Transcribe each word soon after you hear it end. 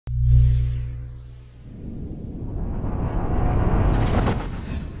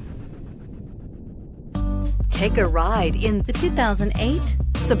Take a ride in the 2008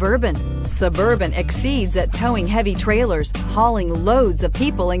 Suburban. Suburban exceeds at towing heavy trailers, hauling loads of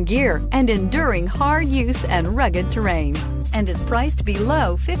people and gear, and enduring hard use and rugged terrain, and is priced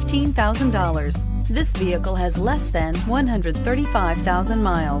below $15,000. This vehicle has less than 135,000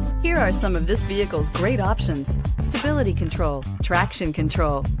 miles. Here are some of this vehicle's great options: stability control, traction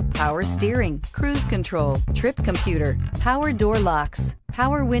control, power steering, cruise control, trip computer, power door locks,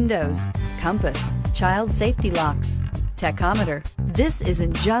 power windows, compass, child safety locks, tachometer. This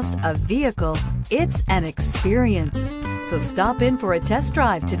isn't just a vehicle, it's an experience. So stop in for a test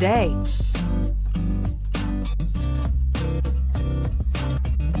drive today.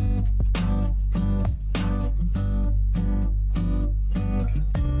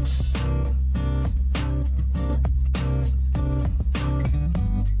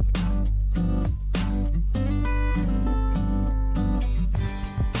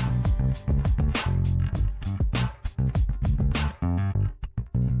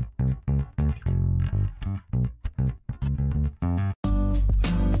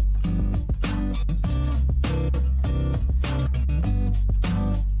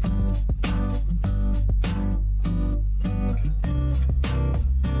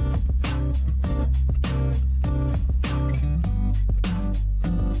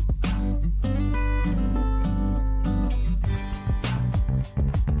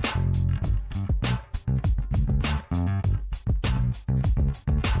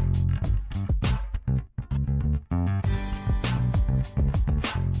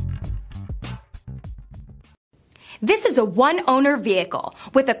 This is a one-owner vehicle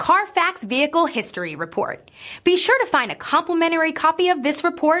with a Carfax Vehicle History Report. Be sure to find a complimentary copy of this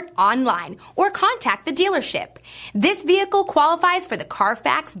report online or contact the dealership. This vehicle qualifies for the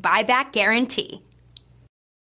Carfax Buyback Guarantee.